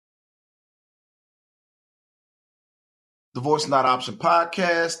Divorce Not Option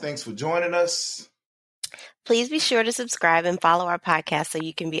podcast. Thanks for joining us. Please be sure to subscribe and follow our podcast so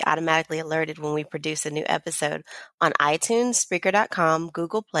you can be automatically alerted when we produce a new episode on iTunes, Spreaker.com,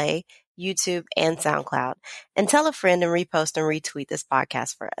 Google Play, YouTube, and SoundCloud. And tell a friend and repost and retweet this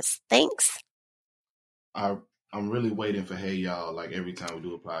podcast for us. Thanks. I'm really waiting for Hey Y'all like every time we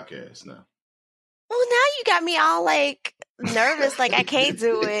do a podcast now. Well, now you got me all like nervous, like I can't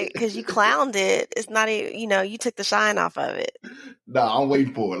do it because you clowned it. It's not even, you took the shine off of it. No, I'm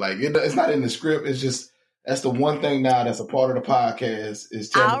waiting for it. Like it's not in the script. It's just that's the one thing now that's a part of the podcast.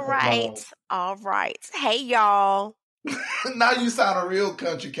 Is all right. Hey y'all. Now you sound a real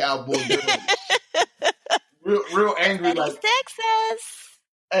country cowboy. real angry, like Texas.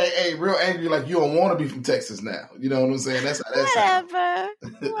 Hey, real angry, like you don't want to be from Texas now. You know what I'm saying? That's how that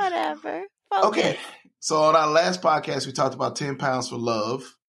sounds. Whatever. Focus. Okay. So on our last podcast, we talked about 10 pounds for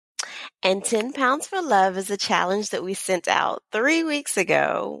love. And 10 pounds for love is a challenge that we sent out 3 weeks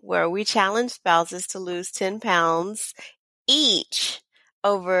ago where we challenged spouses to lose 10 pounds each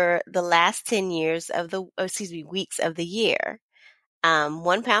over the last 10 weeks of the year.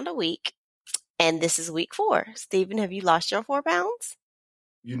 1 pound a week. And this is week 4. Stephen, have you lost your 4 pounds?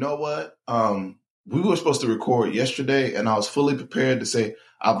 You know what? We were supposed to record yesterday and I was fully prepared to say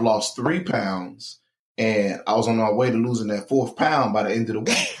I've lost 3 pounds and I was on my way to losing that 4th pound by the end of the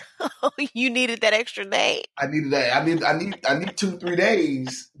week. Oh, you needed that extra day. I needed that. I need 2-3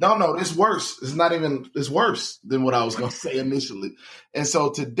 days. No, it's worse. It's worse than what I was going to say initially. And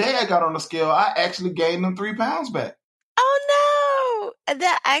so today I got on the scale. I actually gained them 3 pounds back. Oh no.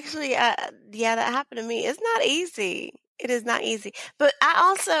 That actually, that happened to me. It's not easy. It is not easy. But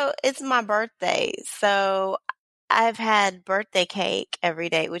it's my birthday. So I've had birthday cake every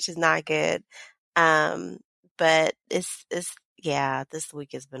day, which is not good. But it's this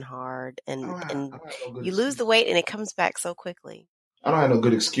week has been hard and you lose the weight and it comes back so quickly. I don't have no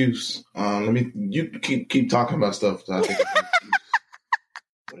good excuse. You keep talking about stuff. So I think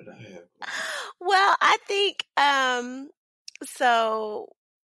what did I have? Well, I think, so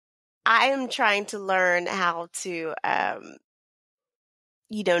I am trying to learn how to,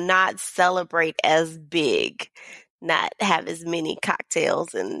 not celebrate as big, not have as many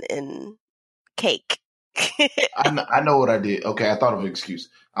cocktails and cake. I know what I did. Okay, I thought of an excuse.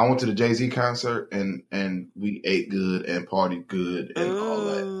 I went to the Jay-Z concert and we ate good and partied good and all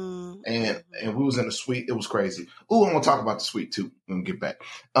that. And we was in the suite. It was crazy. Ooh, I'm gonna talk about the suite too. I'm gonna get back.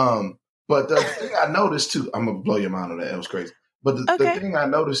 But the thing I noticed too, I'm gonna blow your mind on that. It was crazy. But the thing I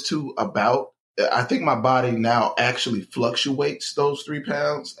noticed too about, I think my body now actually fluctuates those 3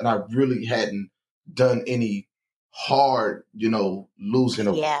 pounds, and I really hadn't done any hard, losing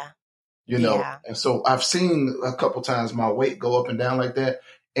of weight. And so I've seen a couple times my weight go up and down like that.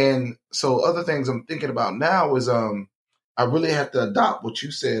 And so other things I'm thinking about now is I really have to adopt what you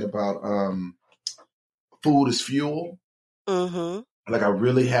said about food is fuel. Mm-hmm. Like I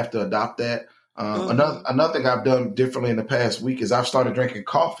really have to adopt that. Another thing I've done differently in the past week is I've started drinking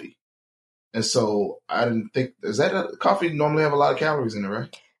coffee. And so I didn't think, coffee normally have a lot of calories in it,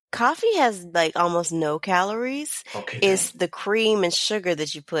 right? Coffee has like almost no calories. Okay. It's the cream and sugar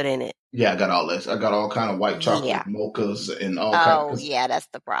that you put in it. Yeah, I got all this. I got all kind of white chocolate mochas and all kinds. Oh, yeah, that's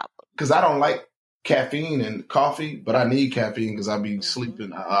the problem. Because I don't like caffeine and coffee, but I need caffeine because I'll be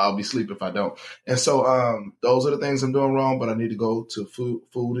sleeping. I'll be sleeping if I don't. And so those are the things I'm doing wrong, but I need to go to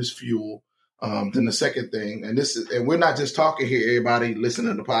food is fuel. Then the second thing, and we're not just talking here, everybody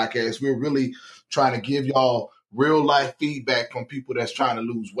listening to the podcast. We're really trying to give y'all real life feedback from people that's trying to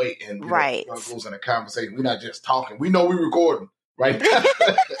lose weight and struggles in a conversation. We're not just talking. We know we're recording, right?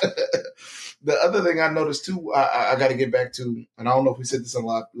 The other thing I noticed too, I got to get back to, and I don't know if we said this on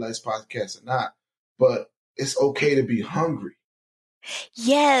the last podcast or not, but it's okay to be hungry.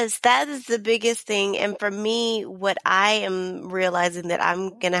 Yes, that is the biggest thing. And for me, what I am realizing that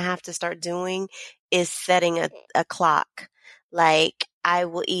I'm going to have to start doing is setting a clock. Like I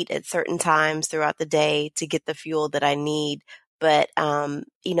will eat at certain times throughout the day to get the fuel that I need. But,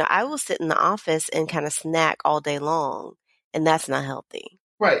 I will sit in the office and kind of snack all day long, and that's not healthy.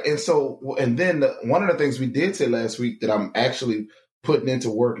 Right. And so, and then one of the things we did say last week that I'm actually putting into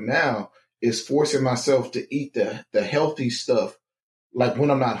work now is forcing myself to eat the healthy stuff. Like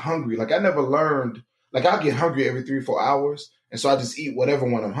when I'm not hungry, like I never learned, like I'll get hungry every 3-4 hours. And so I just eat whatever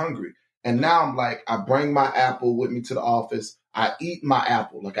when I'm hungry. And now I'm like, I bring my apple with me to the office. I eat my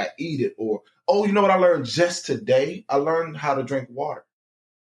apple, like I eat it. Or, you know what I learned just today? I learned how to drink water.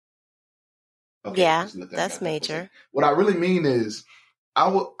 Okay, yeah, that's major. What I really mean is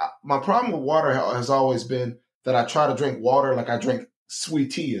my problem with water has always been that I try to drink water like I drink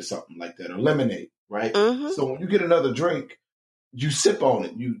sweet tea or something like that, or lemonade, right? Mm-hmm. So when you get another drink, you sip on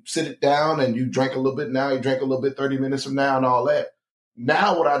it. You sit it down and you drink a little bit now, you drink a little bit 30 minutes from now and all that.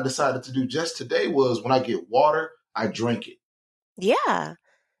 Now what I decided to do just today was when I get water, I drink it. Yeah.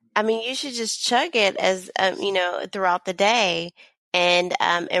 I mean, you should just chug it as, throughout the day and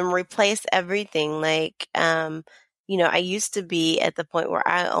replace everything. Like, I used to be at the point where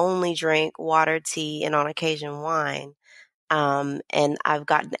I only drank water, tea, and on occasion wine. And I've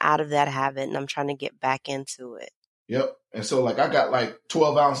gotten out of that habit and I'm trying to get back into it. Yep. And so like I got like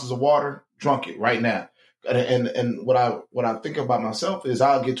 12 ounces of water, drunk it right now. And what I think about myself is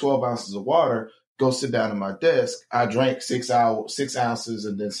I'll get 12 ounces of water, go sit down at my desk. I drank 6 ounces,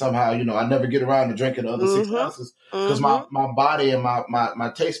 and then somehow, I never get around to drinking the other 6 ounces because my body and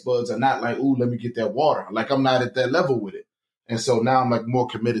my taste buds are not like, ooh, let me get that water. Like I'm not at that level with it. And so now I'm like more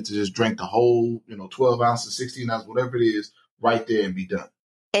committed to just drink the whole, 12 ounces, 16 ounces, whatever it is, right there and be done.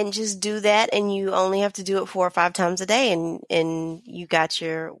 And just do that, and you only have to do it 4 or 5 times a day, and you got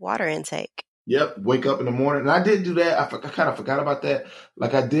your water intake. Yep, wake up in the morning. And I did do that. I kind of forgot about that.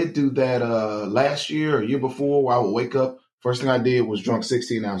 Like I did do that last year or year before where I would wake up. First thing I did was drunk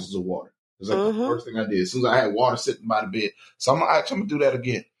 16 ounces of water. It was like the first thing I did. As soon as I had water sitting by the bed. So I'm going to do that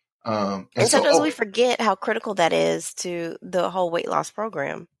again. And sometimes we forget how critical that is to the whole weight loss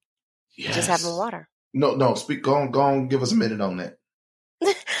program. Yes. Just having water. No, go on, give us a minute on that.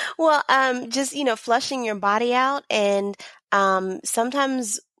 Well, just, flushing your body out. And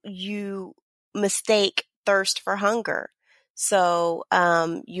sometimes you mistake thirst for hunger. So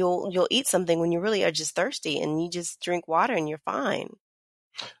you'll eat something when you really are just thirsty, and you just drink water and you're fine.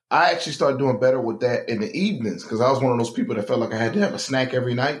 I actually started doing better with that in the evenings because I was one of those people that felt like I had to have a snack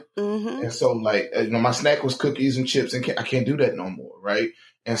every night. Mm-hmm. And so like, my snack was cookies and chips, and I can't do that no more. Right.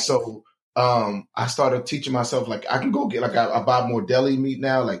 And so I started teaching myself, like, I can go get, like, I buy more deli meat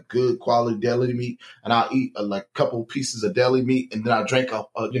now, like good quality deli meat, and I'll eat like a couple pieces of deli meat, and then I drink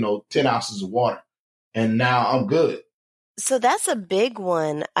 10 ounces of water, and now I'm good. So that's a big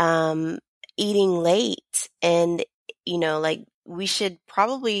one. Eating late, and like we should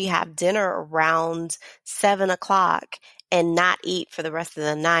probably have dinner around 7:00 and not eat for the rest of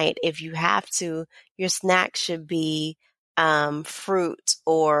the night. If you have to, your snack should be fruit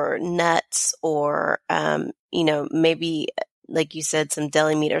or nuts or, maybe, like you said, some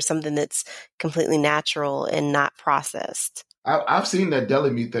deli meat or something that's completely natural and not processed. I've seen that deli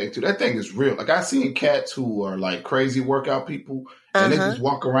meat thing too. That thing is real. Like I've seen cats who are like crazy workout people and they just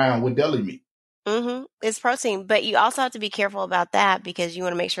walk around with deli meat. Mm-hmm. It's protein, but you also have to be careful about that because you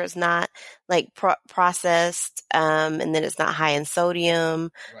want to make sure it's not like processed, and then it's not high in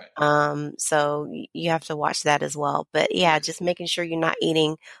sodium. Right. So you have to watch that as well. But yeah, just making sure you're not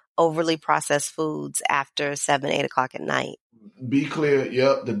eating overly processed foods after 7, 8 o'clock at night. Be clear.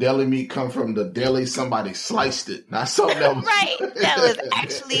 Yep. The deli meat come from the deli. Somebody sliced it. Not something that was right. That was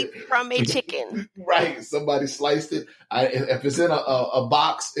actually from a chicken. Right. Somebody sliced it. If it's in a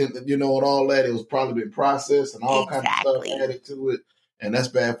box, and and all that, it was probably been processed and all kinds of stuff added to it. And that's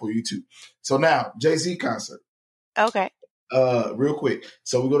bad for you too. So now Jay-Z concert. Okay. Real quick.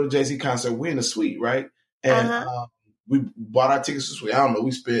 So we go to Jay-Z concert. We're in the suite, right? And we bought our tickets to the suite. I don't know.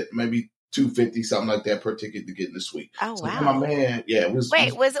 We spent maybe $250, something like that per ticket to get in the suite. Oh, so wow. My man, was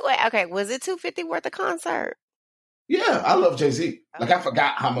it $250 worth of concert? Yeah, I love Jay-Z. Okay. Like, I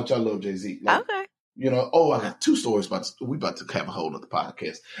forgot how much I love Jay-Z. Like, okay. I got 2 stories we about to have a whole other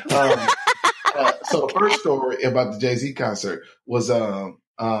podcast. So the first story about the Jay-Z concert was the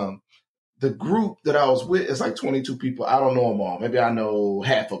group that I was with is like 22 people. I don't know them all. Maybe I know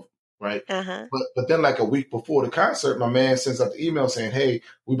half of them. Right. Uh-huh. But then like a week before the concert, my man sends out the email saying, hey,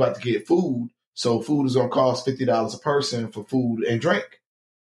 we about to get food. So food is going to cost $50 a person for food and drink.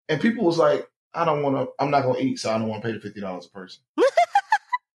 And people was like, I'm not going to eat. So I don't want to pay the $50 a person.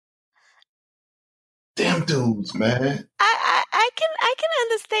 Damn dudes, man. I can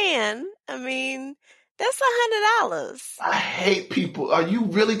understand. I mean, that's $100. I hate people.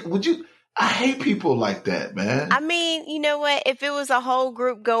 I hate people like that, man. I mean, you know what? If it was a whole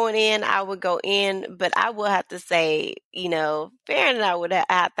group going in, I would go in, but I will have to say, Farron and I would have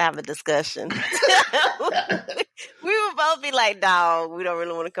to have a discussion. We would both be like, dog, we don't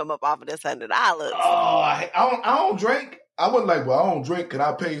really want to come up off of this $100. Oh, I don't drink. I wasn't like, well, I don't drink. Can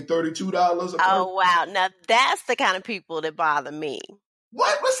I pay $32 a person? Oh, wow. Now, that's the kind of people that bother me.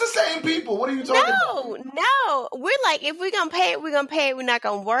 What? What's the same people? What are you talking about? No. We're like, if we're going to pay it, we're going to pay it. We're not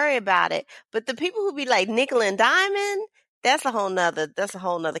going to worry about it. But the people who be like nickel and diamond, that's a whole nother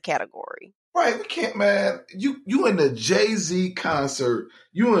category. Right. We can't, man. You in the Jay-Z concert,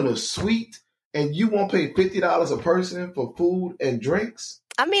 you in a suite, and you won't pay $50 a person for food and drinks?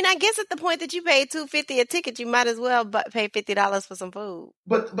 I mean, I guess at the point that you paid $250 a ticket, you might as well pay $50 for some food.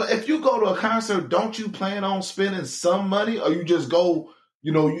 But if you go to a concert, don't you plan on spending some money, or you just go,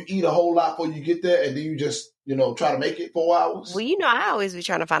 you eat a whole lot before you get there, and then you just, try to make it 4 hours? Well, I always be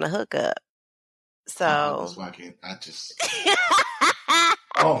trying to find a hookup. So that's why I just.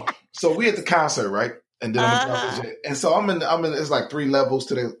 So we at the concert, right? And then and so I'm in. It's like 3 levels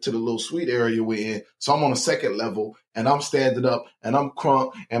to the little suite area we're in. So I'm on the second level, and I'm standing up, and I'm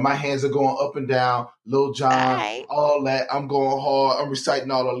crunk, and my hands are going up and down. Lil Jon, all that. I'm going hard. I'm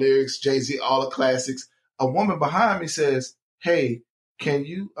reciting all the lyrics, Jay-Z, all the classics. A woman behind me says, "Hey, can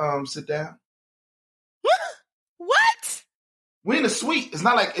you sit down?" What? We in a suite. It's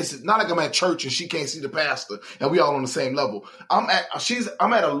not like I'm at church and she can't see the pastor and we all on the same level. I'm at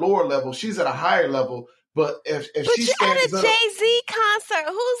a lower level. She's at a higher level. But if she stands at a Jay-Z concert,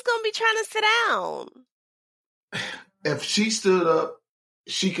 who's gonna be trying to sit down? If she stood up,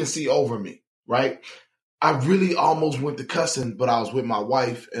 she can see over me, right? I really almost went to cussing, but I was with my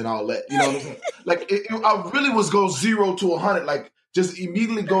wife and all that. You know what I'm saying? Like I really was go 0 to 100, like. Just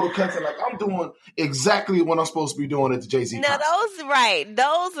immediately go to cussing like I'm doing exactly what I'm supposed to be doing at the Jay-Z concert.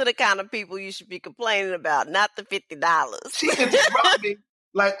 Those are the kind of people you should be complaining about, not the $50. She interrupted me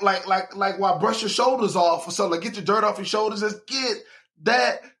like while brush your shoulders off or something. Like get your dirt off your shoulders. Just get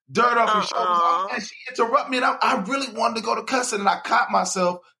that dirt off your shoulders. And she interrupted me, and I really wanted to go to cussing, and I caught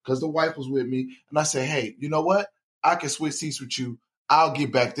myself because the wife was with me, and I said, "Hey, you know what? I can switch seats with you. I'll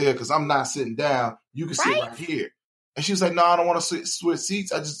get back there because I'm not sitting down. You can sit right here." And she was like, "No, I don't want to switch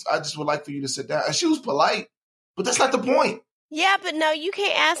seats. I just would like for you to sit down." And she was polite, but that's not the point. Yeah, but no, you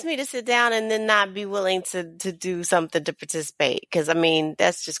can't ask me to sit down and then not be willing to do something to participate. Because I mean,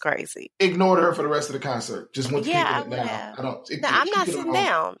 that's just crazy. Ignored her for the rest of the concert. Just went to keep it down. I'm not sitting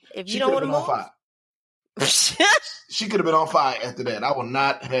down. If you don't want to move. She could have been on fire after that. I would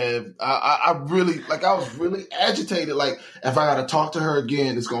not have. I was really agitated. Like if I got to talk to her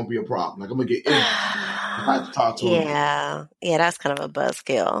again, it's gonna be a problem. Like I'm gonna get in. I have to talk to her. Yeah, that's kind of a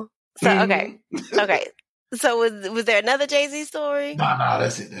buzzkill. So okay. So was there another Jay-Z story? No,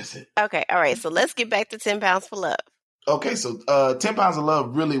 that's it. Okay, all right. So let's get back to 10 Pounds for Love. Okay, so 10 Pounds of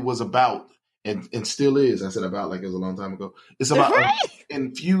Love really was about. And still is. I said about like it was a long time ago. It's about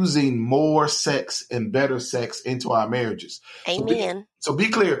infusing more sex and better sex into our marriages. Amen. So be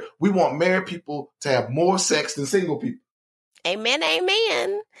clear. We want married people to have more sex than single people. Amen.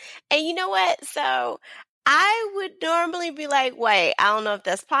 And you know what? So I would normally be like, wait, I don't know if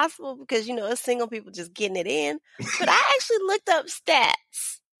that's possible because, it's single people just getting it in. But I actually looked up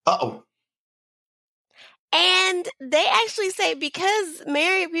stats. Uh-oh. And they actually say because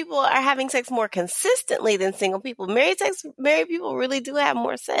married people are having sex more consistently than single people, married people really do have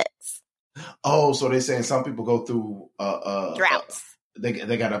more sex. Oh, so they're saying some people go through droughts. They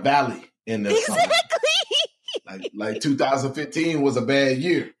got a valley in their summer. Like 2015 was a bad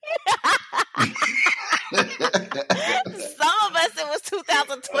year. Some of us, it was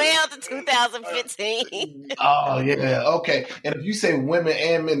 2012 to 2015. Oh, yeah. Okay. And if you say women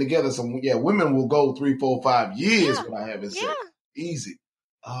and men together, women will go 3, 4, 5 years without having sex. Easy.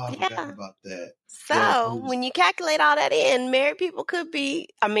 Oh, I forgot about that. So when you calculate all that in, married people could be,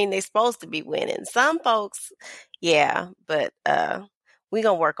 they're supposed to be winning. Some folks, but we're going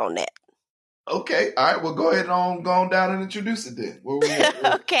to work on that. Okay, all right. Well, go ahead and go on down and introduce it then.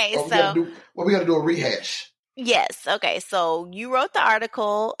 Okay, we got to do a rehash. Yes. Okay. So you wrote the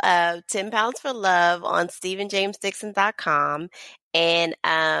article, 10 Pounds for Love on StephenJamesDixon.com. And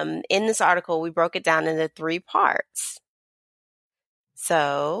in this article, we broke it down into 3 parts.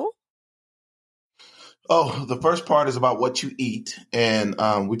 So. Oh, the first part is about what you eat. And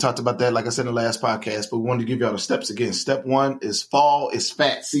we talked about that, like I said in the last podcast, but we wanted to give you all the steps again. Step 1 is fall is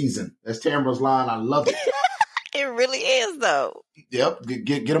fat season. That's Tamara's line. I love it. It really is, though. Yep.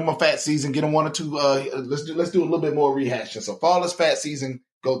 Get them a fat season. Get them 1 or 2. Let's do a little bit more rehashing. So fall is fat season.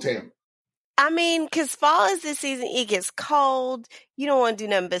 Go Tamara. Because fall is the season. It gets cold. You don't want to do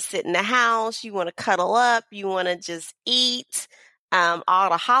nothing but sit in the house. You want to cuddle up. You want to just eat. All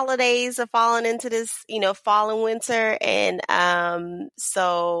the holidays are falling into this, fall and winter. And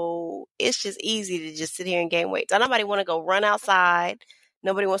so it's just easy to just sit here and gain weight. So nobody want to go run outside.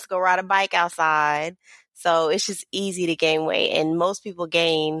 Nobody wants to go ride a bike outside. So it's just easy to gain weight. And most people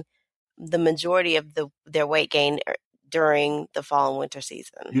gain the majority of their weight gain during the fall and winter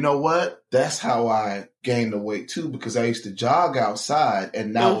season. You know what? That's how I gained the weight too, because I used to jog outside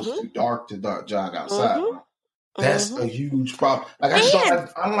and now it's too dark to jog outside. Mm-hmm. That's a huge problem. Like I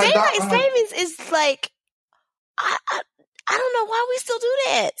don't like daylight savings is like I don't know why we still do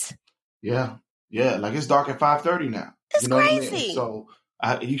that. Yeah. Like it's dark at 5:30 now. It's crazy. What I mean? So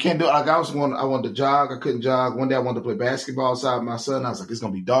You can't do it. Like I wanted to jog. I couldn't jog. One day I wanted to play basketball outside with my son. I was like, it's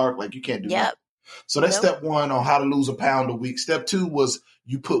going to be dark. Like, you can't do that. So that's step one on how to lose a pound a week. Step two was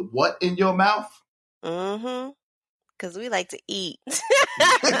you put what in your mouth? Mm-hmm. Because we like to eat.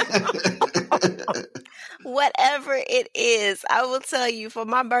 Whatever it is, I will tell you, for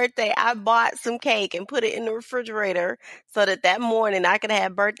my birthday, I bought some cake and put it in the refrigerator so that morning I could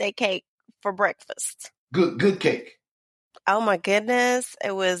have birthday cake for breakfast. Good cake. Oh my goodness.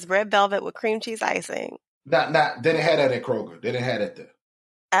 It was red velvet with cream cheese icing. They didn't have that at Kroger. They didn't have that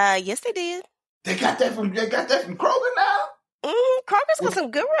there. Yes, they did. They got that from Kroger now? Kroger's got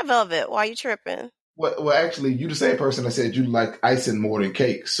some good red velvet. Why you tripping? Well, actually, you the same person that said you like icing more than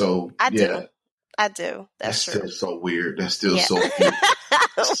cake. So I do. That's true. Still so weird. That's still so weird.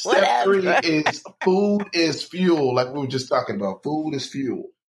 Step 3 is food is fuel. Like we were just talking about. Food is fuel.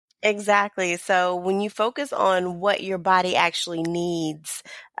 Exactly. So when you focus on what your body actually needs,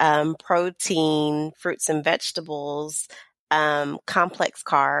 protein, fruits and vegetables, complex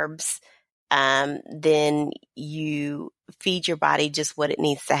carbs, then you feed your body just what it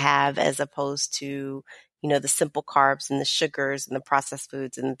needs to have, as opposed to, the simple carbs and the sugars and the processed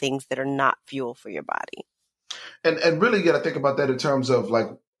foods and the things that are not fuel for your body. And really you got to think about that in terms of like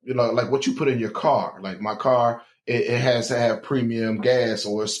what you put in your car. Like my car, it has to have premium gas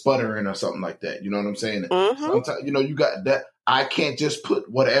or it's sputtering or something like that. You know what I'm saying? Mm-hmm. Sometimes, you got that. I can't just put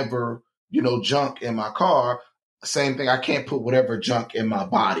whatever, junk in my car. Same thing. I can't put whatever junk in my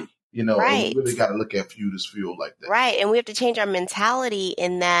body. Right. And we really got to look at food as fuel like that. Right. And we have to change our mentality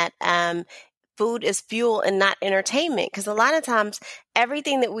in that, food is fuel and not entertainment. Because a lot of times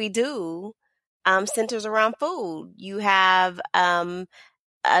everything that we do, centers around food. You have,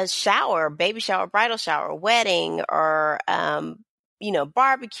 a shower, baby shower, bridal shower, wedding, or,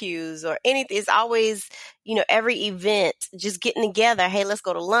 barbecues or anything. It's always, every event, just getting together. Hey, let's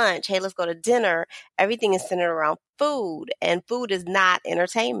go to lunch. Hey, let's go to dinner. Everything is centered around food, and food is not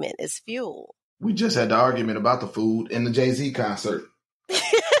entertainment. It's fuel. We just had the argument about the food in the Jay-Z concert.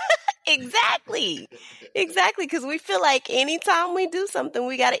 Exactly. Because we feel like anytime we do something,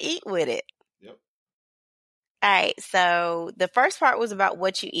 we got to eat with it. All right, so the first part was about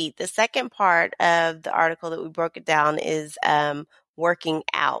what you eat. The second part of the article that we broke it down is working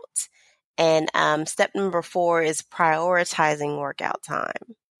out. And step number 4 is prioritizing workout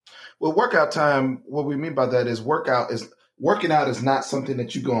time. Well, workout time, what we mean by that is working out is not something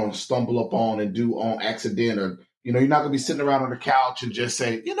that you're going to stumble upon and do on accident, or you're not going to be sitting around on the couch and just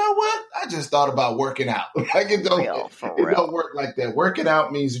say, you know what? I just thought about working out. Like it don't work like that. Working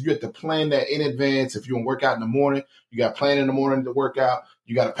out means you have to plan that in advance. If you want to work out in the morning, you got to plan in the morning to work out.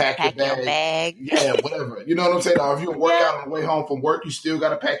 You got to pack your bag. Yeah, whatever. You know what I'm saying? Now, if you work out on the way home from work, you still got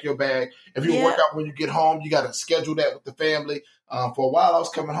to pack your bag. If you work out when you get home, you got to schedule that with the family. For a while, I was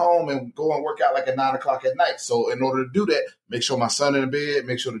coming home and go and work out like at 9:00 at night. So in order to do that, make sure my son in the bed,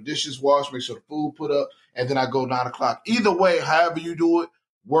 make sure the dishes washed, make sure the food put up, and then I go 9:00. Either way, however you do it,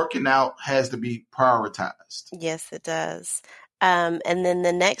 working out has to be prioritized. Yes, it does. And then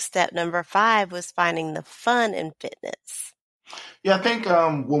the next step, number 5, was finding the fun in fitness. Yeah, I think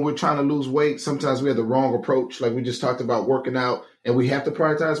when we're trying to lose weight, sometimes we have the wrong approach. Like we just talked about working out, and we have to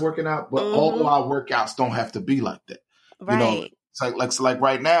prioritize working out, but all our workouts don't have to be like that. Right. It's like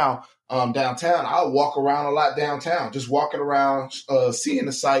right now, downtown, I'll walk around a lot downtown, just walking around, seeing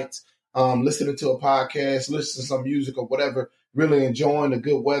the sights, listening to a podcast, listening to some music or whatever, really enjoying the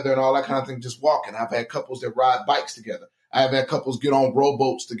good weather and all that kind of thing, just walking. I've had couples that ride bikes together. I've had couples get on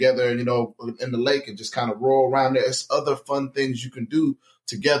rowboats together, in the lake and just kind of roll around there. It's other fun things you can do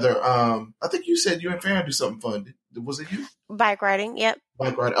together. I think you said you and Farron do something fun. Was it you? Bike riding. Yep.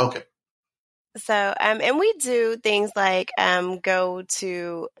 Bike riding. Okay. So, and we do things like go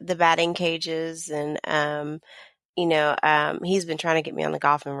to the batting cages, and he's been trying to get me on the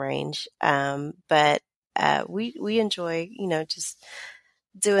golfing range, but we enjoy just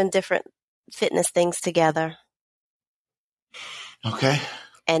doing different fitness things together. Okay.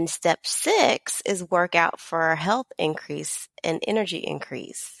 And step 6 is work out for health increase and energy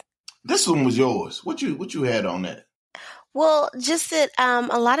increase. This one was yours. What you had on that? Well, just that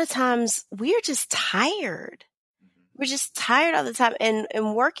a lot of times we are just tired. We're just tired all the time.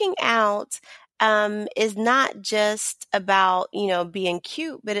 And working out is not just about, being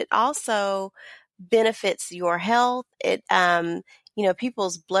cute, but it also benefits your health. It,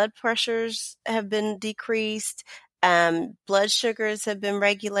 people's blood pressures have been decreased. Blood sugars have been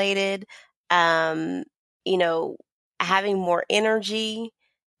regulated. Having more energy.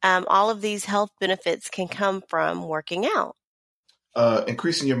 All of these health benefits can come from working out.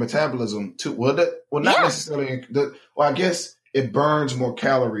 Increasing your metabolism too. Not necessarily. I guess it burns more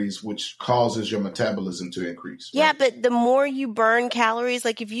calories, which causes your metabolism to increase. Yeah, right? but the more you burn calories,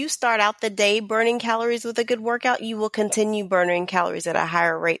 like if you start out the day burning calories with a good workout, you will continue burning calories at a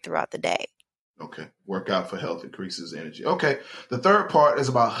higher rate throughout the day. Okay. Workout for health increases energy. Okay. The third part is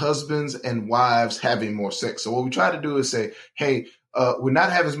about husbands and wives having more sex. So what we try to do is say, hey, we're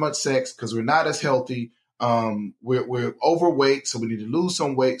not having as much sex because we're not as healthy. We're overweight, so we need to lose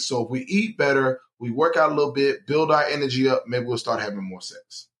some weight. So if we eat better, we work out a little bit, build our energy up, maybe we'll start having more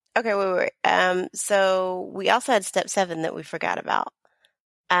sex. Okay, wait. So we also had step 7 that we forgot about.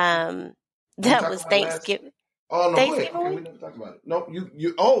 That was Thanksgiving. Oh no, go ahead. Thanksgiving Okay, we week? never talked about it. No,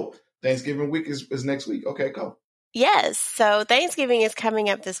 you. Thanksgiving week is next week. Okay, go. Yes. So Thanksgiving is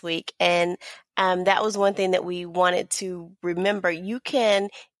coming up this week, and that was one thing that we wanted to remember. You can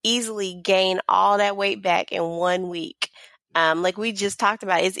easily gain all that weight back in 1 week. Like we just talked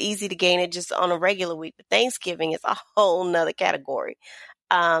about, it's easy to gain it just on a regular week, but Thanksgiving is a whole nother category.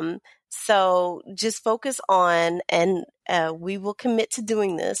 So just focus on, and we will commit to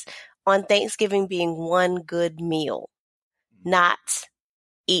doing this, on Thanksgiving being one good meal, not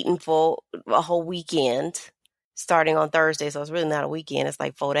eating for a whole weekend starting on Thursday. So it's really not a weekend. It's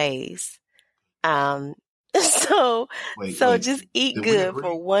like 4 days. So just eat good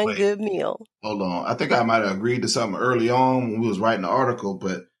for one good meal. Hold on. I think I might have agreed to something early on when we was writing the article,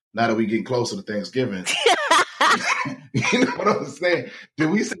 but now that we getting closer to Thanksgiving, you know what I'm saying?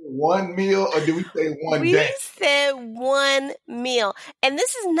 Did we say one meal or did we say one day? We said one meal. And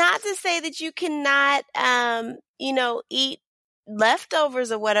this is not to say that you cannot, eat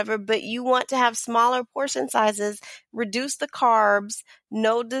leftovers or whatever, but you want to have smaller portion sizes, reduce the carbs,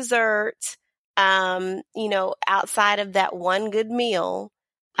 no dessert, outside of that one good meal.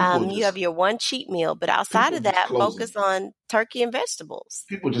 You have your one cheat meal, but outside of that, focus on turkey and vegetables.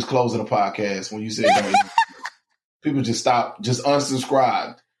 People just closing the podcast when you say don't eat. People just stop, just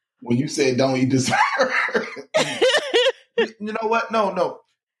unsubscribed when you say don't eat dessert. You know what? No.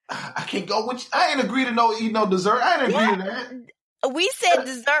 I can't go with you. I ain't agree to eat no dessert. I ain't agree to that. We said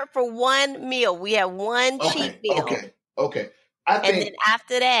dessert for one meal. We have one cheat meal. Okay. And then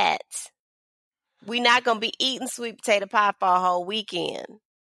after that, we're not going to be eating sweet potato pie for a whole weekend.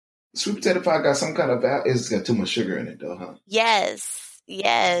 Sweet potato pie got some kind of it's got too much sugar in it though, huh? Yes.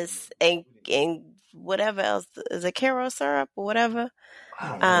 And whatever else. Is it Caro syrup or whatever?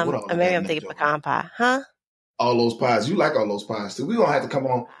 I don't know. Or maybe I'm thinking pecan pie. Huh? All those pies. You like all those pies too. We're going to have to come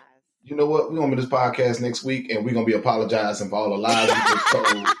on. You know what? We're going to be this podcast next week and we're going to be apologizing for all the lies we just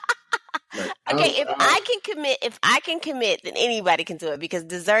told. If I can commit, then anybody can do it because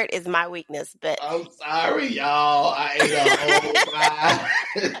dessert is my weakness. But I'm sorry, y'all. I ate a whole pie.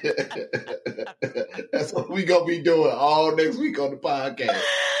 That's what we gonna be doing all next week on the podcast.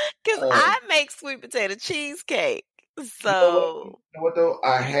 Because I make sweet potato cheesecake. So you know what though?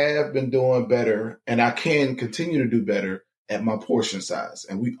 I have been doing better, and I can continue to do better at my portion size,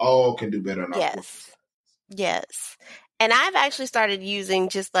 and we all can do better on our portion size. Yes. And I've actually started using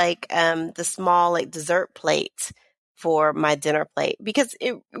just like the small like dessert plate for my dinner plate because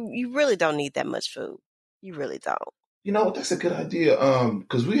you really don't need that much food. You really don't. You know, that's a good idea.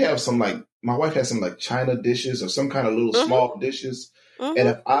 Because we have some my wife has some like China dishes or some kind of little small dishes. Mm-hmm. And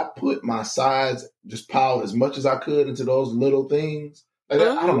if I put my sides, just piled as much as I could into those little things, I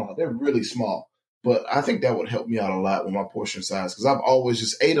don't know, they're really small. But I think that would help me out a lot with my portion size because I've always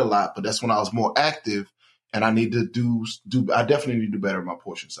just ate a lot, but that's when I was more active. And I need to I definitely need to do better with my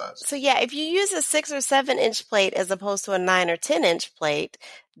portion size. So yeah, if you use a 6 or 7 inch plate as opposed to a 9 or 10 inch plate,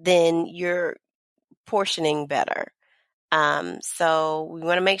 then you're portioning better. So we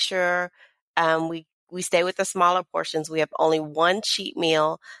want to make sure we stay with the smaller portions. We have only one cheat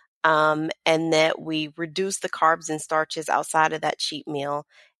meal, and that we reduce the carbs and starches outside of that cheat meal.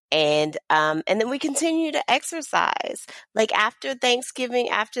 And then we continue to exercise. Like after Thanksgiving,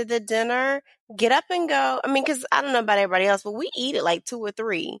 after the dinner, get up and go. I mean, because I don't know about everybody else, but we eat at like 2 or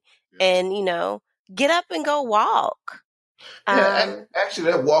 3. Yeah. And, get up and go walk. Yeah, actually,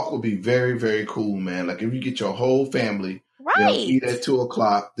 that walk would be very, very cool, man. Like if you get your whole family, eat at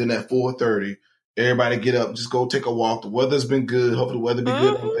 2:00, then at 4:30, everybody get up, just go take a walk. The weather's been good. Hopefully the weather be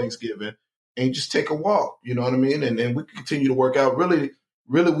good on Thanksgiving. And just take a walk, you know what I mean? And we can continue to work out. Really,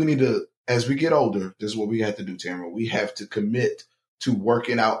 we need to, as we get older, this is what we have to do, Tamara. We have to commit to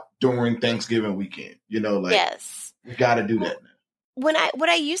working out during Thanksgiving weekend. Yes. We got to do that now. What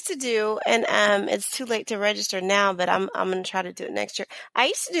I used to do, and it's too late to register now, but I'm going to try to do it next year. I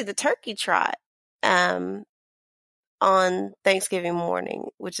used to do the turkey trot on Thanksgiving morning,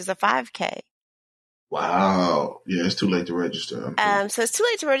 which is a 5K. Wow. Yeah, it's too late to register. So it's too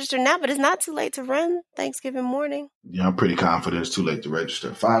late to register now, but it's not too late to run Thanksgiving morning. Yeah, I'm pretty confident it's too late to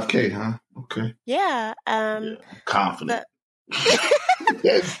register. 5K, huh? Okay. Yeah. Yeah, confident.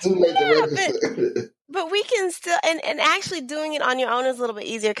 It's too late to register. But we can still, and actually doing it on your own is a little bit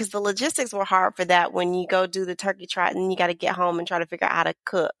easier because the logistics were hard for that when you go do the turkey trot and you got to get home and try to figure out how to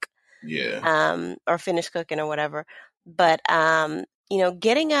cook. Yeah. Or finish cooking or whatever. But,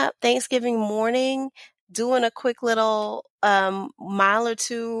 getting up Thanksgiving morning, doing a quick little mile or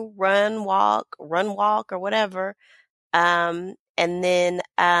two, run, walk, or whatever. And then,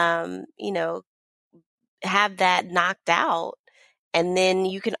 have that knocked out. And then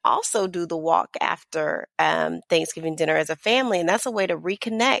you can also do the walk after Thanksgiving dinner as a family. And that's a way to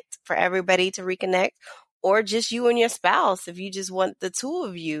reconnect, for everybody to reconnect, or just you and your spouse if you just want the two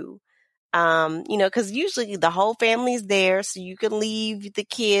of you. Because usually the whole family's there, so you can leave the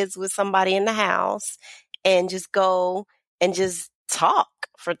kids with somebody in the house and just go and just talk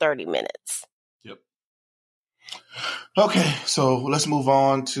for 30 minutes. Yep. Okay, so let's move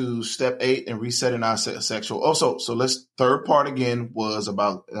on to step 8 and resetting our sexual. Also, so let's third part again was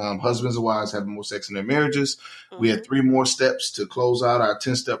about husbands and wives having more sex in their marriages. Mm-hmm. We had 3 more steps to close out our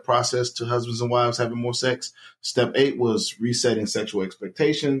 10-step process to husbands and wives having more sex. Step 8 was resetting sexual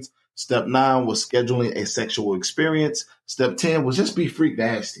expectations. Step 9 was scheduling a sexual experience. Step 10 was just be freak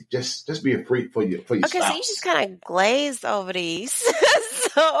nasty. Just be a freak for your spouse. Okay, so you just kind of glazed over these.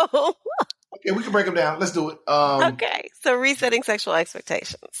 So okay, we can break them down. Let's do it. Okay, so resetting sexual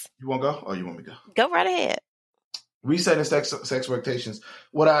expectations. You want to go, or you want me to go? Go right ahead. Resetting sexual expectations.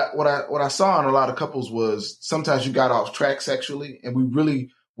 What I saw in a lot of couples was sometimes you got off track sexually, and we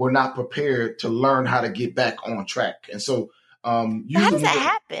really were not prepared to learn how to get back on track. And so, how does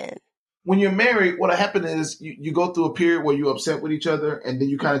that happen? When you're married, what happened is you go through a period where you're upset with each other, and then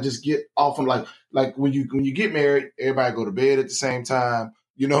you kind of just get off on like when you get married, everybody go to bed at the same time.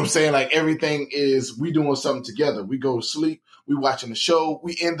 You know what I'm saying? Like everything is, we doing something together. We go to sleep, we watching the show,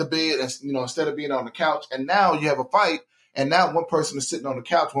 we in the bed, and instead of being on the couch. And now you have a fight, and now one person is sitting on the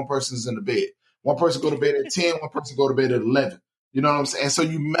couch, one person is in the bed. One person go to bed at 10, one person go to bed at 11. You know what I'm saying? And so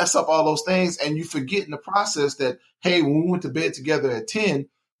you mess up all those things, and you forget in the process that, hey, when we went to bed together at 10,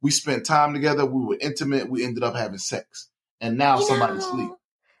 we spent time together, we were intimate, we ended up having sex. And now somebody's asleep.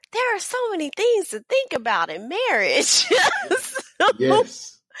 There are so many things to think about in marriage.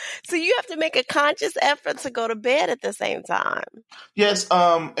 Yes. So you have to make a conscious effort to go to bed at the same time. Yes.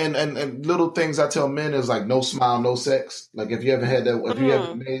 And little things I tell men is like no smile, no sex. Like if you ever had that, if you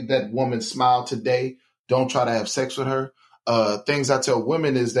ever made that woman smile today, don't try to have sex with her. Things I tell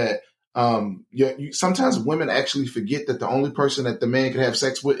women is that sometimes women actually forget that the only person that the man can have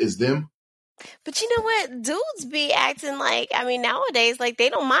sex with is them. But you know what? Dudes be acting like, nowadays, like they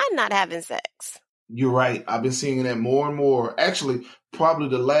don't mind not having sex. You're right. I've been seeing that more and more. Actually, probably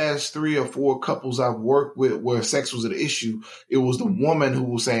the last 3 or 4 couples I've worked with where sex was an issue, it was the woman who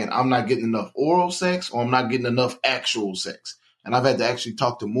was saying, I'm not getting enough oral sex or I'm not getting enough actual sex. And I've had to actually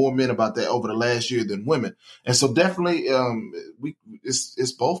talk to more men about that over the last year than women. And so definitely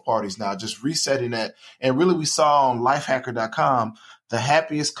it's both parties now, just resetting that. And really we saw on lifehacker.com, the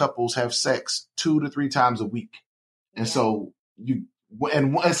happiest couples have sex 2 to 3 times a week. And so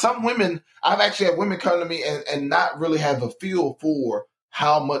and some women, I've actually had women come to me and not really have a feel for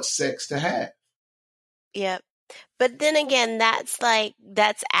how much sex to have. Yep. But then again, that's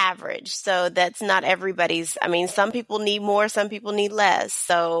average. So that's not everybody's. Some people need more, some people need less.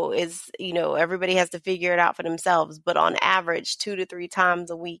 So everybody has to figure it out for themselves. But on average, 2 to 3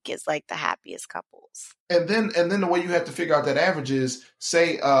 times a week is like the happiest couples. And then the way you have to figure out that average is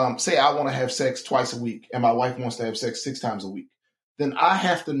say I want to have sex twice a week and my wife wants to have sex 6 times a week. Then I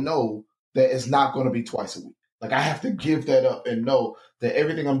have to know that it's not going to be twice a week. Like I have to give that up and know that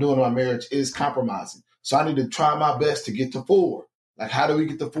everything I'm doing in my marriage is compromising. So I need to try my best to get to 4. Like how do we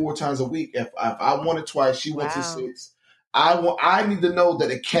get to 4 times a week? If I want it twice, she wants it 6. I need to know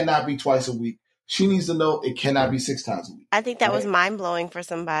that it cannot be twice a week. She needs to know it cannot be 6 times a week. I think that was mind blowing for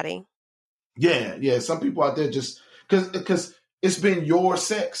somebody. Yeah. Some people out there just because it's been your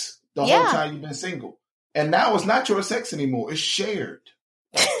sex the whole time you've been single. And now it's not your sex anymore. It's shared.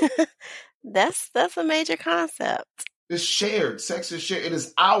 That's a major concept. It's shared. Sex is shared. It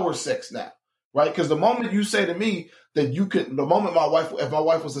is our sex now, right? Because the moment you say to me that if my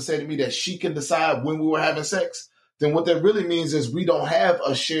wife was to say to me that she can decide when we were having sex, then what that really means is we don't have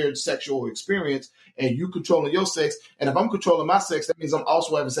a shared sexual experience and you controlling your sex. And if I'm controlling my sex, that means I'm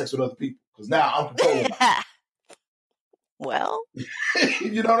also having sex with other people because now I'm controlling my sex. Well,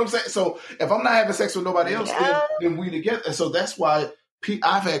 you know what I'm saying? So if I'm not having sex with nobody else, then we together. And so that's why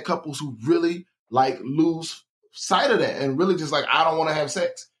I've had couples who really, like lose sight of that and really just like, I don't want to have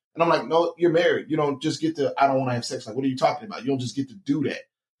sex. And I'm like, no, you're married. You don't just get to, I don't want to have sex. Like, what are you talking about? You don't just get to do that.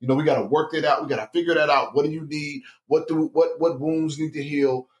 You know, we got to work that out. We got to figure that out. What do you need? What wounds need to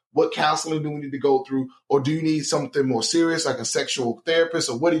heal? What counseling do we need to go through? Or do you need something more serious, like a sexual therapist?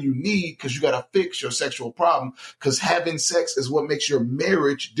 Or what do you need? Because you got to fix your sexual problem. Because having sex is what makes your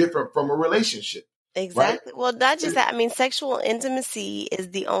marriage different from a relationship. Exactly. Right? Well, not just that. I mean, sexual intimacy is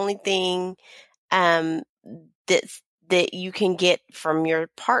the only thing that you can get from your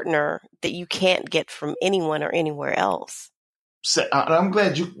partner that you can't get from anyone or anywhere else. I'm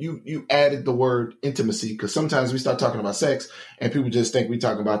glad you added the word intimacy, because sometimes we start talking about sex and people just think we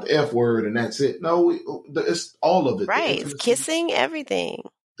talking about the F word and that's it. No, it's all of it. Right. It's kissing, everything.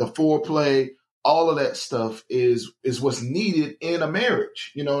 The foreplay, all of that stuff is what's needed in a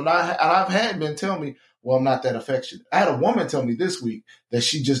marriage. You know, and I've had men tell me, well, I'm not that affectionate. I had a woman tell me this week that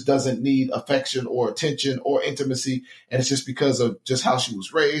she just doesn't need affection or attention or intimacy. And it's just because of just how she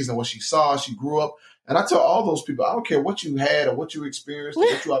was raised and what she saw, she grew up. And I tell all those people, I don't care what you had or what you experienced or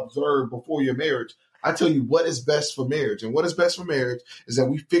what you observed before your marriage. I tell you what is best for marriage. And what is best for marriage is that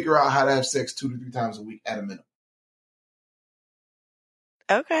we figure out how to have sex 2 to 3 times a week at a minimum.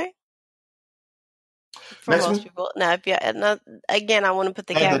 Okay. For Next most one? people. Now, again, I want to put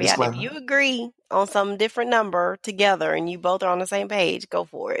the caveat. If you agree on some different number together and you both are on the same page, go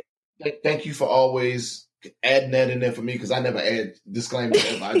for it. Thank you for always adding that in there for me, because I never add disclaimers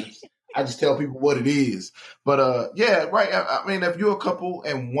ever. I just tell people what it is. But yeah, right. I mean, if you're a couple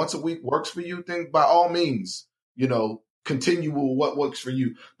and once a week works for you, then by all means, you know, continue with what works for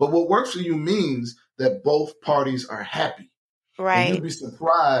you. But what works for you means that both parties are happy. Right. And you'd be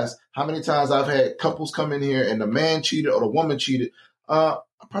surprised how many times I've had couples come in here and the man cheated or the woman cheated. I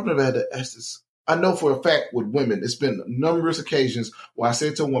probably never had to ask this. I know for a fact with women, it's been numerous occasions where I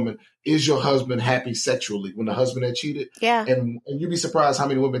said to a woman, is your husband happy sexually when the husband had cheated? Yeah. And you'd be surprised how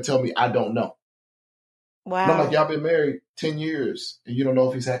many women tell me, I don't know. Wow. And I'm like, y'all been married 10 years and you don't know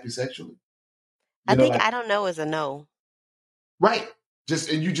if he's happy sexually? I think I don't know is a no. Right.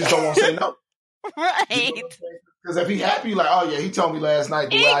 And you just don't want to say no. Right. Because if he's happy, like, oh yeah, he told me last night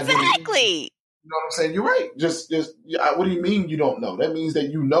the way I did it. Exactly. You know what I'm saying? You're right. Just what do you mean you don't know? That means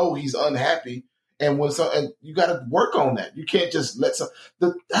that you know he's unhappy, and you got to work on that. You can't just that's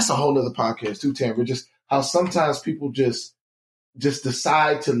a whole other podcast too, Tamara. Just how sometimes people just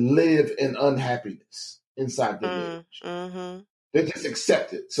decide to live in unhappiness inside their marriage. Mm-hmm. They just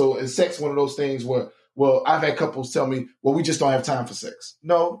accept it. So is sex one of those things where, well, I've had couples tell me, well, we just don't have time for sex.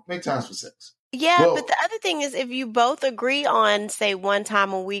 No, make time for sex. Yeah, but the other thing is, if you both agree on, say, 1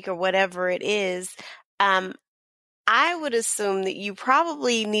 time a week or whatever it is, I would assume that you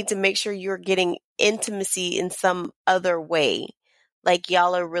probably need to make sure you're getting intimacy in some other way. Like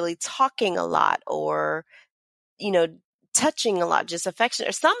y'all are really talking a lot, or, you know, touching a lot, just affection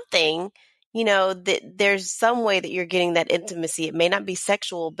or something, you know, that there's some way that you're getting that intimacy. It may not be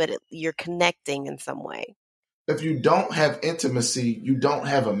sexual, but you're connecting in some way. If you don't have intimacy, you don't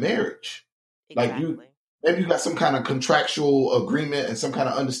have a marriage. Exactly. Like maybe you got some kind of contractual agreement and some kind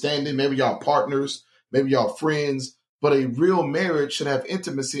of understanding. Maybe y'all partners, maybe y'all friends, but a real marriage should have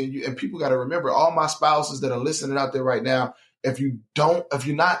intimacy. And people got to remember, all my spouses that are listening out there right now, if you're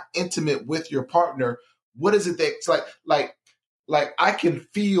not intimate with your partner, what is it that's like I can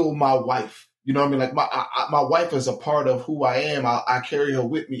feel my wife, you know what I mean? Like my wife is a part of who I am. I carry her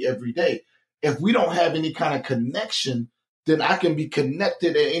with me every day. If we don't have any kind of connection, then I can be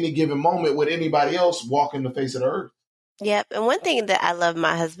connected at any given moment with anybody else walking the face of the earth. Yep. And one thing that I love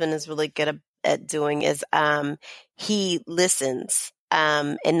my husband is really good at doing is he listens,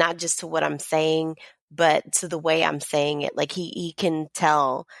 and not just to what I'm saying, but to the way I'm saying it. Like he can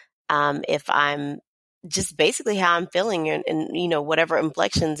tell if I'm just basically how I'm feeling and you know, whatever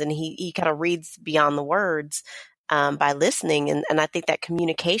inflections, and he kind of reads beyond the words by listening. And I think that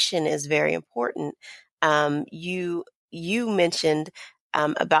communication is very important. You mentioned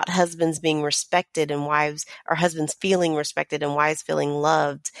about husbands being respected and wives, or husbands feeling respected and wives feeling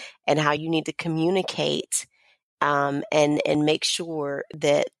loved, and how you need to communicate and make sure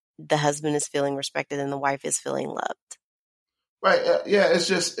that the husband is feeling respected and the wife is feeling loved. Right. Yeah. It's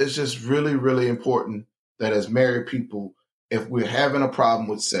just really, really important that as married people, if we're having a problem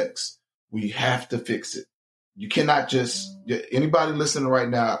with sex, we have to fix it. You cannot anybody listening right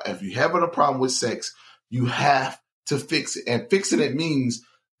now, if you're having a problem with sex, you have to fix it. And fixing it means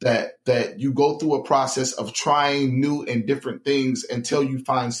that you go through a process of trying new and different things until you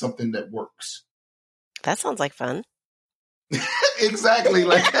find something that works. That sounds like fun. Exactly.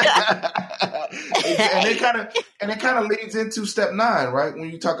 Like And it kind of leads into step 9, right? When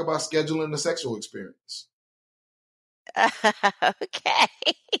you talk about scheduling the sexual experience. Okay.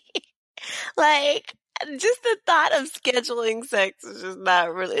 Like, just the thought of scheduling sex is just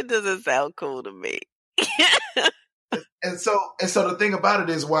not really, it doesn't sound cool to me. And so the thing about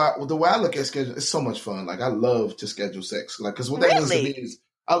it is the way I look at schedule, it's so much fun. Like I love to schedule sex. Like, cause what that means to me is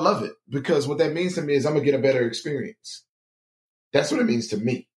I love it, because what that means to me is I'm gonna get a better experience. That's what it means to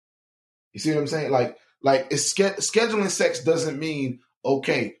me. You see what I'm saying? Like scheduling sex doesn't mean,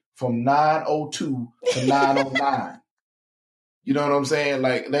 okay, from 9:02 to 9:09. You know what I'm saying?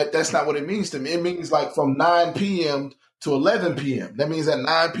 Like that's not what it means to me. It means like from 9 p.m. to 11 p.m. That means at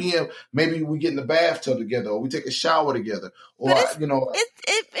 9 p.m. maybe we get in the bathtub together, or we take a shower together, or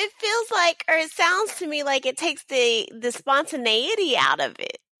it feels like, or it sounds to me like it takes the spontaneity out of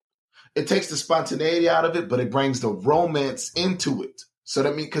it. It takes the spontaneity out of it, but it brings the romance into it. So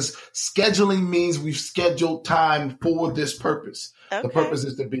that means, because scheduling means we've scheduled time for this purpose. Okay. The purpose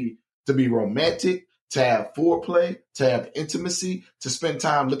is to be romantic, to have foreplay, to have intimacy, to spend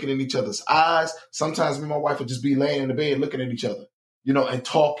time looking in each other's eyes. Sometimes me and my wife would just be laying in the bed looking at each other, and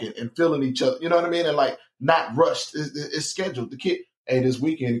talking and feeling each other. You know what I mean? And like not rushed. It's scheduled. The kid, hey, this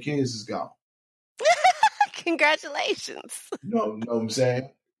weekend the kids is gone. Congratulations. You know what I'm saying?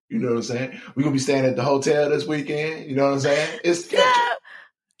 You know what I'm saying? We're going to be staying at the hotel this weekend. You know what I'm saying? It's scheduled.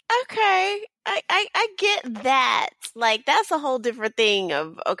 Okay. I get that. Like, that's a whole different thing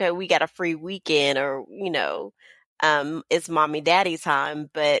of, okay, we got a free weekend, or, it's mommy daddy time.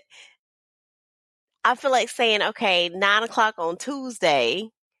 But I feel like saying, okay, 9:00 on Tuesday,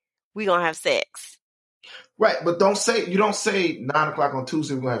 we're going to have sex. Right. But you don't say 9:00 on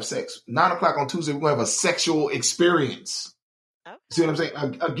Tuesday, we're going to have sex. 9:00 on Tuesday, we're going to have a sexual experience. Okay. See what I'm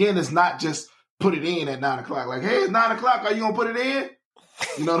saying? Again, it's not just put it in at 9:00. Like, hey, it's 9:00. Are you going to put it in?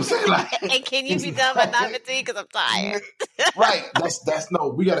 You know what I'm saying? Like, and can you be done by 9:15 because I'm tired? Right. That's no.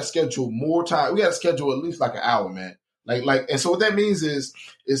 We got to schedule more time. We got to schedule at least like an hour, man. Like, and so what that means is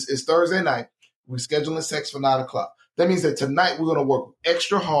it's Thursday night. We're scheduling sex for 9:00. That means that tonight we're gonna work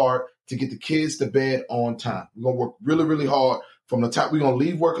extra hard to get the kids to bed on time. We're gonna work really, really hard from the time. We're gonna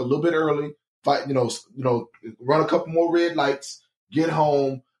leave work a little bit early. Fight, run a couple more red lights. Get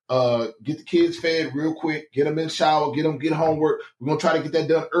home. Get the kids fed real quick, get them in the shower, get homework. We're going to try to get that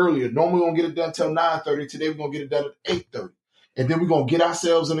done earlier. Normally we're going to get it done until 9:30. Today we're going to get it done at 8:30. And then we're going to get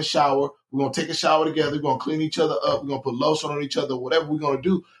ourselves in the shower. We're going to take a shower together. We're going to clean each other up. We're going to put lotion on each other, whatever we're going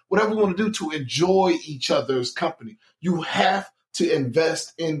to do to enjoy each other's company. You have to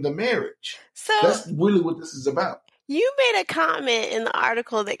invest in the marriage. So that's really what this is about. You made a comment in the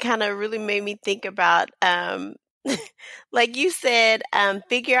article that kind of really made me think about, like you said,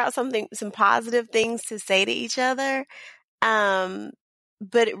 figure out some positive things to say to each other.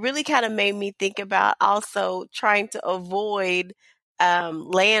 But it really kind of made me think about also trying to avoid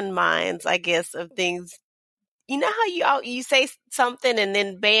landmines, I guess, of things. You know how you say something and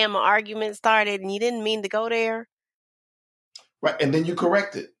then bam, an argument started and you didn't mean to go there. Right, and then you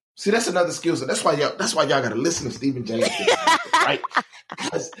correct it. See, that's another skill set. That's why y'all got to listen to Stephen James, right?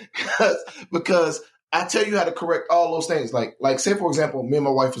 Because I tell you how to correct all those things. Like say, for example, me and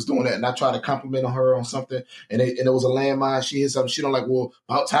my wife was doing that, and I tried to compliment on her on something, and it was a landmine. She hit something. She don't like, well,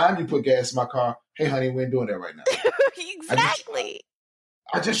 about time you put gas in my car. Hey, honey, we ain't doing that right now. Exactly.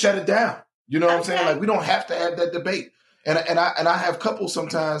 I just shut it down. You know what I'm saying? Like, we don't have to have that debate. And I have couples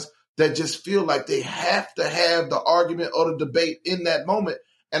sometimes that just feel like they have to have the argument or the debate in that moment.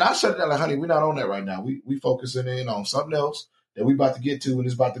 And I shut it down like, honey, we're not on that right now. We focusing in on something else that we about to get to, and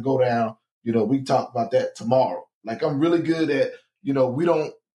it's about to go down. We can talk about that tomorrow. Like, I'm really good at,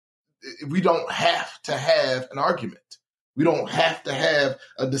 we don't have to have an argument. We don't have to have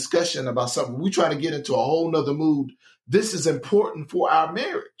a discussion about something. We try to get into a whole nother mood. This is important for our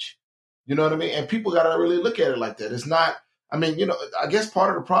marriage. You know what I mean? And people got to really look at it like that. It's not, I guess part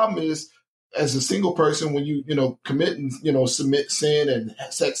of the problem is, as a single person, when you commit and, submit sin and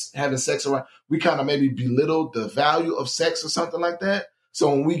having sex around, we kind of maybe belittle the value of sex or something like that. So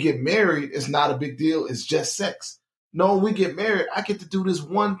when we get married, it's not a big deal. It's just sex. No, when we get married, I get to do this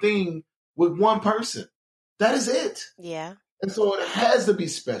one thing with one person. That is it. Yeah. And so it has to be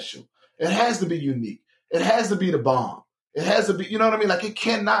special. It has to be unique. It has to be the bomb. It has to be, you know what I mean? Like, it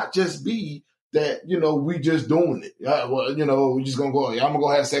cannot just be that, we just doing it. We just going to go, I'm going to go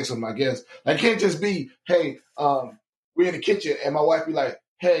have sex with my guest. Like, it can't just be, hey, we're in the kitchen and my wife be like,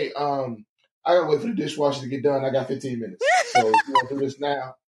 hey, I got to wait for the dishwasher to get done. I got 15 minutes. So you want to do this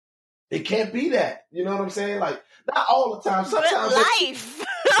now? It can't be that. You know what I'm saying? Like, not all the time. Sometimes life.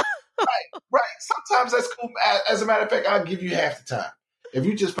 Right. Sometimes that's cool. As a matter of fact, I'll give you half the time. If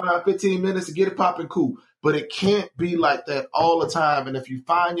you just find 15 minutes to get it popping, cool. But it can't be like that all the time. And if you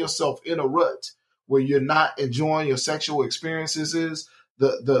find yourself in a rut where you're not enjoying your sexual experiences,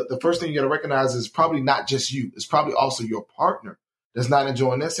 the first thing you got to recognize is probably not just you. It's probably also your partner that's not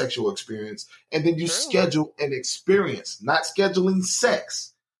enjoying their sexual experience. And then you schedule an experience, not scheduling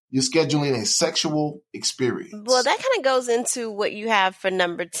sex. You're scheduling a sexual experience. Well, that kind of goes into what you have for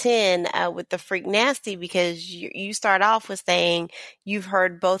number 10 with the freak nasty, because you start off with saying you've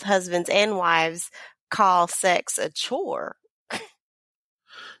heard both husbands and wives call sex a chore.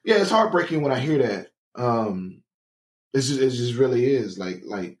 Yeah, it's heartbreaking when I hear that. It just really is like,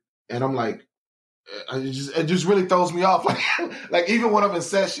 and I'm like, it just really throws me off. Like even when I'm in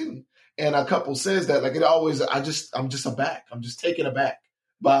session and a couple says that, like it always, I'm just aback. I'm just taken aback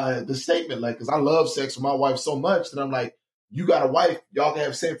by the statement, like, because I love sex with my wife so much that I'm like, you got a wife, y'all can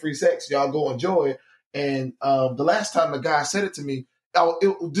have sin-free sex, y'all go enjoy it. And the last time the guy said it to me,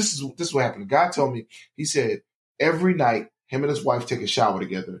 this is what happened. The guy told me, he said, every night him and his wife take a shower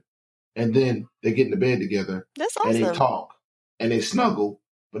together, and then they get in the bed together. That's awesome. And they talk and they snuggle,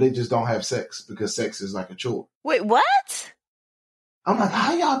 but they just don't have sex because sex is like a chore. Wait, what? I'm like,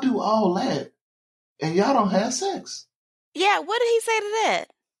 how y'all do all that and y'all don't have sex? Yeah, what did he say to that?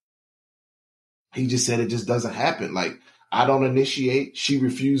 He just said it just doesn't happen. Like, I don't initiate. She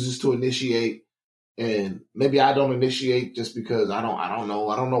refuses to initiate. And maybe I don't initiate just because I don't know.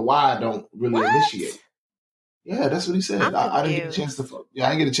 I don't know why I don't really initiate. Yeah, that's what he said. I didn't get a chance to. Yeah, I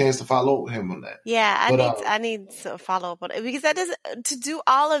didn't get a chance to follow him on that. Yeah, I need to follow up on it, because that does, to do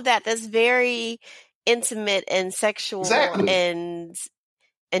all of that. That's very intimate and sexual, and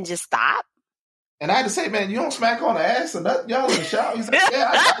just stop. And I had to say, man, you don't smack on the ass or nothing. Y'all in the shower. He's like, yeah,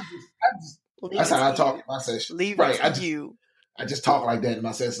 I just that's how I talk in my session. I just talk like that in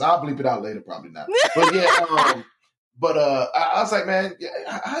my session. I'll bleep it out later, probably not. But yeah, I was like, man,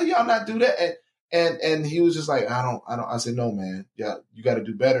 how y'all not do that? And he was just like, I don't. I said, no, man. Yeah, you got to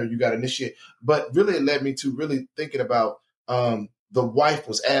do better. You got to initiate. But really, it led me to really thinking about the wife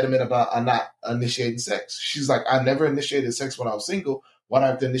was adamant about not initiating sex. She's like, I never initiated sex when I was single. Why do I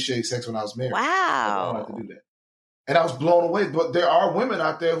have to initiate sex when I was married? Wow. I don't have to do that. And I was blown away. But there are women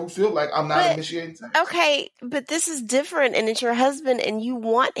out there who feel like I'm not initiating sex. Okay, but this is different, and it's your husband, and you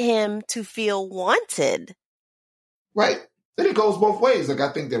want him to feel wanted. Right. Then it goes both ways. Like,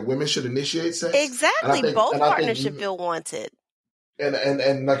 I think that women should initiate sex. Exactly. Both partners should feel wanted.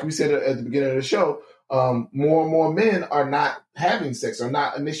 And like we said at the beginning of the show, more and more men are not having sex, or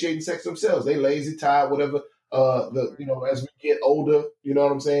not initiating sex themselves. They lazy, tired, whatever. As we get older, you know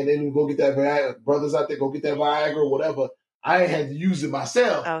what I'm saying? They go get that Viagra. Brothers out there, go get that Viagra or whatever. I ain't had to use it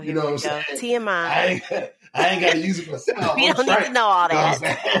myself. Oh, you know what I'm saying? TMI. I ain't got to use it myself. You don't need to know all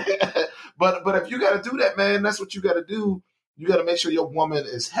that. But if you got to do that, man, that's what you got to do. You got to make sure your woman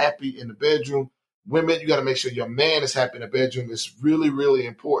is happy in the bedroom. Women, you got to make sure your man is happy in the bedroom. It's really, really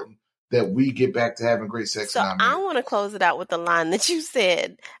important that we get back to having great sex. So I want to close it out with the line that you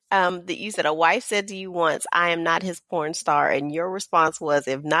said, a wife said to you once, I am not his porn star. And your response was,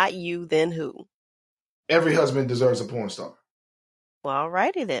 if not you, then who? Every husband deserves a porn star. Well, all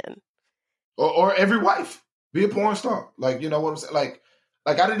righty then. Or every wife, be a porn star. Like, you know what I'm saying? Like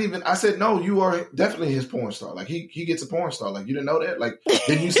I said, no, you are definitely his porn star. Like he gets a porn star. Like, you didn't know that? Like,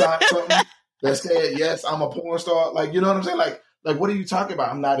 did you sign something that said, yes, I'm a porn star? Like, you know what I'm saying? Like, what are you talking about?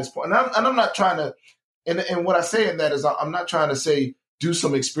 I'm not his porn. And I'm not trying to, and what I say in that is I'm not trying to say, do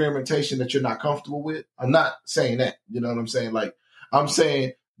some experimentation that you're not comfortable with. I'm not saying that, you know what I'm saying? Like, I'm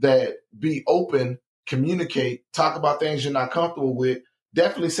saying that be open, communicate, talk about things you're not comfortable with.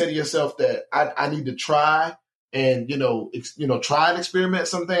 Definitely say to yourself that I need to try and, try and experiment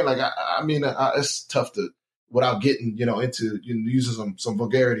something. Like, it's tough to, without getting, into using some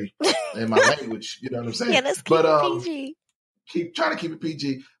vulgarity in my language, you know what I'm saying? Yeah, let's keep it PG. Keep trying to keep it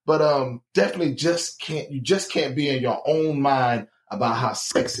PG, but definitely you just can't be in your own mind about how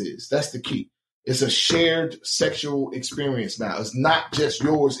sex is. That's the key. It's a shared sexual experience now. It's not just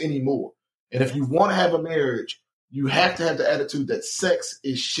yours anymore. And if you want to have a marriage, you have to have the attitude that sex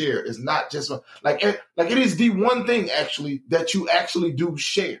is shared. It's not just like it is the one thing actually that you actually do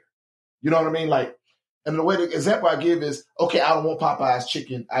share. You know what I mean? Like, and the way the example I give is, okay, I don't want Popeye's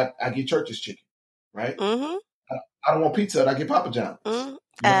chicken. I get Church's chicken, right? Mm-hmm. I don't want pizza. I get Papa John's.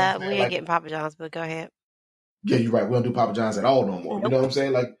 Mm-hmm. We ain't getting Papa John's, but go ahead. Yeah, you're right. We don't do Papa John's at all no more. Nope. You know what I'm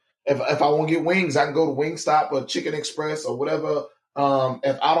saying? Like, if I want to get wings, I can go to Wingstop or Chicken Express or whatever.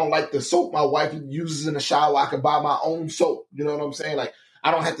 If I don't like the soap my wife uses in the shower, I can buy my own soap. You know what I'm saying? Like,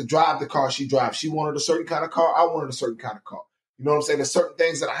 I don't have to drive the car she drives. She wanted a certain kind of car. I wanted a certain kind of car. You know what I'm saying? There's certain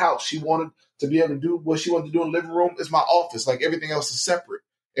things in the house. She wanted to be able to do what she wanted to do in the living room is my office. Like everything else is separate.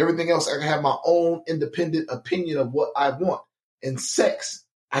 Everything else, I can have my own independent opinion of what I want. In sex,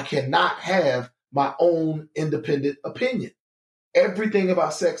 I cannot have my own independent opinion. Everything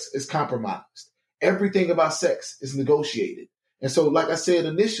about sex is compromised. Everything about sex is negotiated. And so, like I said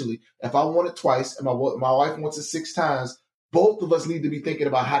initially, if I want it twice and my wife wants it 6 times, both of us need to be thinking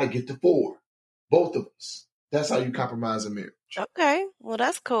about how to get to 4. Both of us. That's how you compromise a marriage. Okay. Well,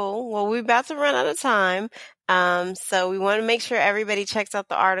 that's cool. Well, we're about to run out of time. So we want to make sure everybody checks out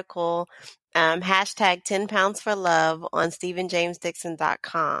the article, hashtag 10 pounds for love on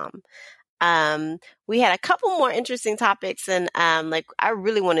StephenJamesDixon.com. We had a couple more interesting topics, and I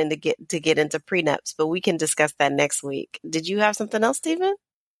really wanted to get into prenups, but we can discuss that next week. Did you have something else, Stephen?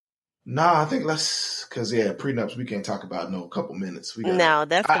 Nah, I think because prenups we can't talk about in a couple minutes. No,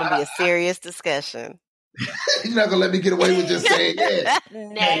 that's going to be a serious discussion. You're not gonna let me get away with just saying,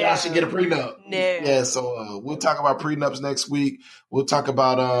 no. Hey, y'all should get a prenup. No. Yeah, so we'll talk about prenups next week. We'll talk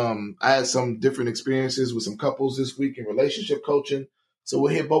about I had some different experiences with some couples this week in relationship coaching. So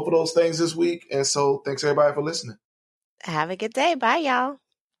we'll hit both of those things this week. And so thanks everybody for listening. Have a good day. Bye, y'all.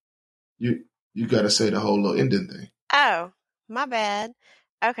 You gotta say the whole little ending thing. Oh, my bad.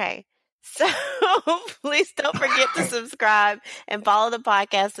 Okay. So please don't forget to subscribe and follow the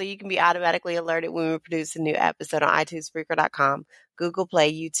podcast so you can be automatically alerted when we produce a new episode on iTunes, Spreaker.com, Google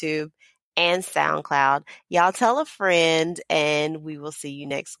Play, YouTube, and SoundCloud. Y'all tell a friend, and we will see you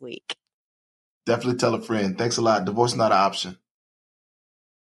next week. Definitely tell a friend. Thanks a lot. Divorce not an option.